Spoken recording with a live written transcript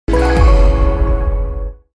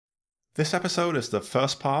This episode is the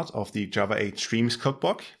first part of the Java 8 Streams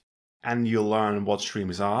cookbook, and you'll learn what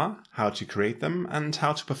streams are, how to create them, and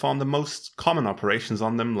how to perform the most common operations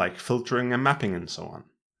on them like filtering and mapping and so on.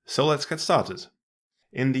 So let's get started.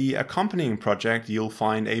 In the accompanying project, you'll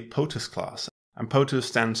find a POTUS class, and POTUS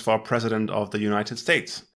stands for President of the United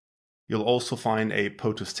States. You'll also find a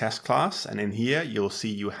POTUS test class, and in here you'll see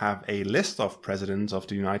you have a list of presidents of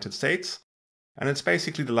the United States, and it's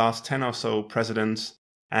basically the last 10 or so presidents.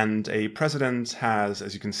 And a president has,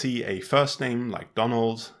 as you can see, a first name like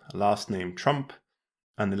Donald, a last name Trump,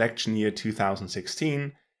 an election year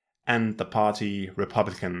 2016, and the party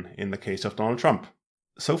Republican in the case of Donald Trump.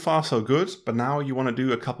 So far so good, but now you want to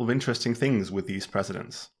do a couple of interesting things with these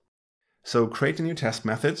presidents. So create a new test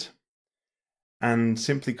method and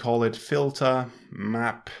simply call it filter,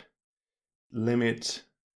 map, limit,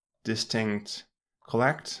 distinct,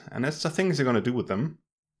 collect, and that's the things you're going to do with them.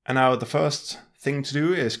 And now the first thing to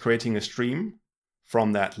do is creating a stream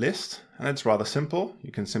from that list, and it's rather simple.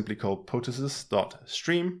 You can simply call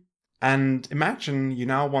potuses.stream, and imagine you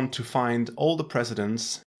now want to find all the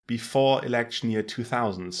presidents before election year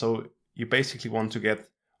 2000. So you basically want to get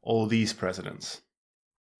all these presidents.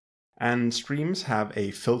 And streams have a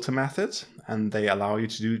filter method, and they allow you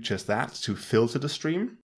to do just that, to filter the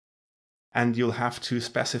stream. And you'll have to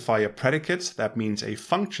specify a predicate, that means a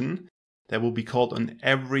function that will be called on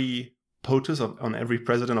every POTUS on every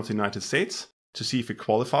president of the United States to see if it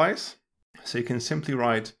qualifies. So you can simply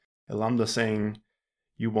write a lambda saying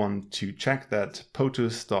you want to check that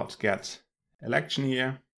POTUS.get election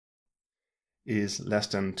year is less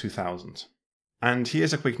than 2000. And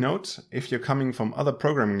here's a quick note. If you're coming from other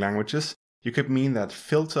programming languages, you could mean that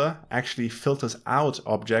filter actually filters out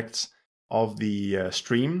objects of the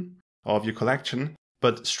stream of your collection,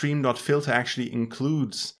 but stream.filter actually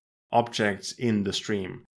includes objects in the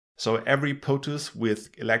stream. So every POTUS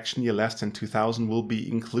with election year less than 2000 will be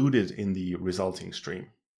included in the resulting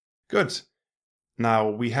stream. Good. Now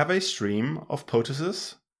we have a stream of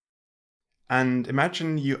POTUSes, and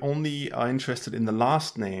imagine you only are interested in the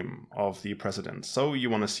last name of the president. So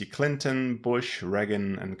you want to see Clinton, Bush,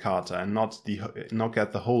 Reagan, and Carter, and not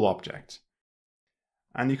get the whole object.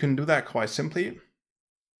 And you can do that quite simply.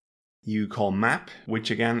 You call map,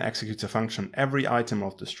 which again executes a function every item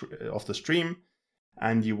of the stream.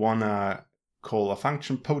 And you want to call a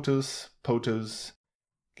function POTUS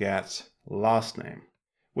get last name,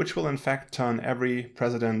 which will in fact turn every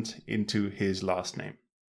president into his last name.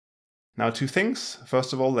 Now two things.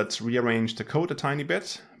 First of all, let's rearrange the code a tiny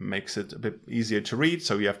bit. Makes it a bit easier to read.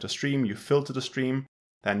 So you have the stream, you filter the stream,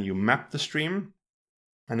 then you map the stream.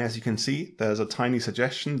 And as you can see, there's a tiny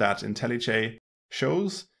suggestion that IntelliJ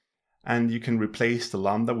shows, and you can replace the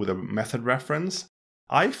lambda with a method reference.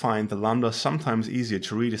 I find the lambda sometimes easier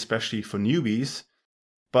to read, especially for newbies,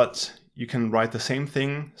 but you can write the same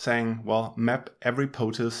thing saying, well, map every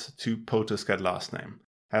POTUS to POTUS get last name.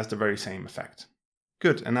 Has the very same effect.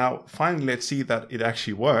 Good, and now finally let's see that it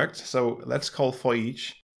actually worked. So let's call for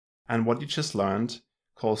each, and what you just learned,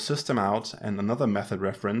 call system out and another method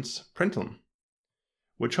reference, println,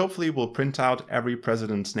 which hopefully will print out every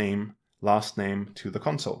president's name, last name to the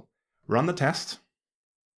console. Run the test.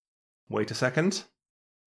 Wait a second.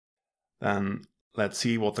 Then let's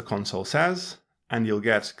see what the console says, and you'll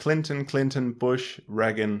get Clinton, Clinton, Bush,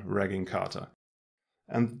 Reagan, Reagan, Carter.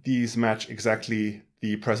 And these match exactly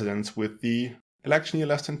the presidents with the election year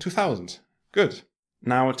less than 2000. Good.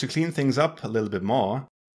 Now to clean things up a little bit more,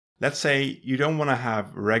 let's say you don't want to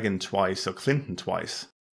have Reagan twice or Clinton twice.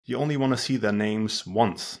 You only want to see their names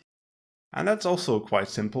once. And that's also quite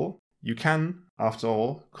simple. You can, after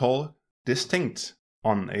all, call distinct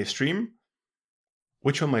on a stream,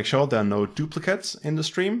 which will make sure there are no duplicates in the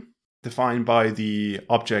stream, defined by the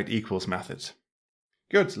object equals method.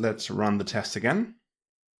 Good, let's run the test again.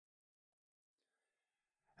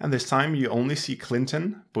 And this time you only see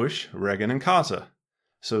Clinton, Bush, Reagan, and Carter.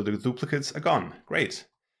 So the duplicates are gone. Great.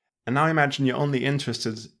 And now imagine you're only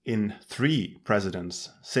interested in 3 presidents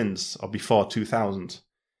since or before 2000.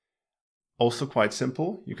 Also quite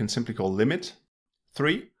simple. You can simply call limit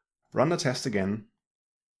 3, run the test again.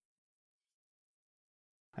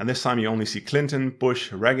 And this time you only see Clinton,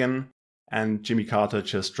 Bush, Reagan, and Jimmy Carter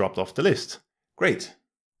just dropped off the list. Great.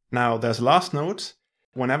 Now there's a last note.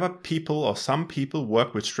 Whenever people or some people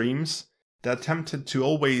work with streams, they're tempted to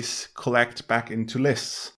always collect back into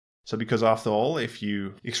lists. So because after all, if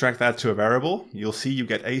you extract that to a variable, you'll see you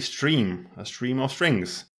get a stream of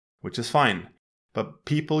strings, which is fine. But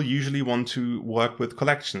people usually want to work with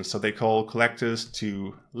collections, so they call collectors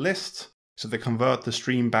to list. So they convert the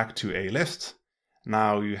stream back to a list.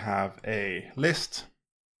 Now you have a list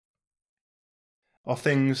of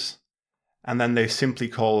things, and then they simply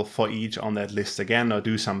call for each on that list again or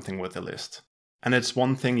do something with the list. And it's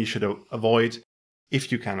one thing you should avoid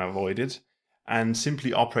if you can avoid it, and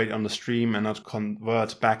simply operate on the stream and not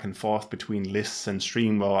convert back and forth between lists and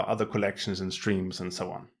stream or other collections and streams and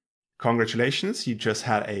so on. Congratulations, you just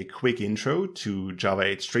had a quick intro to Java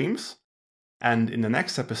 8 streams. And in the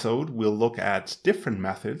next episode, we'll look at different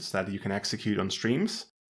methods that you can execute on streams.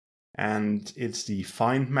 And it's the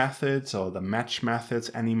find methods or the match methods,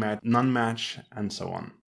 any match, none match, and so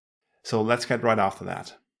on. So let's get right after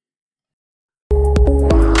that.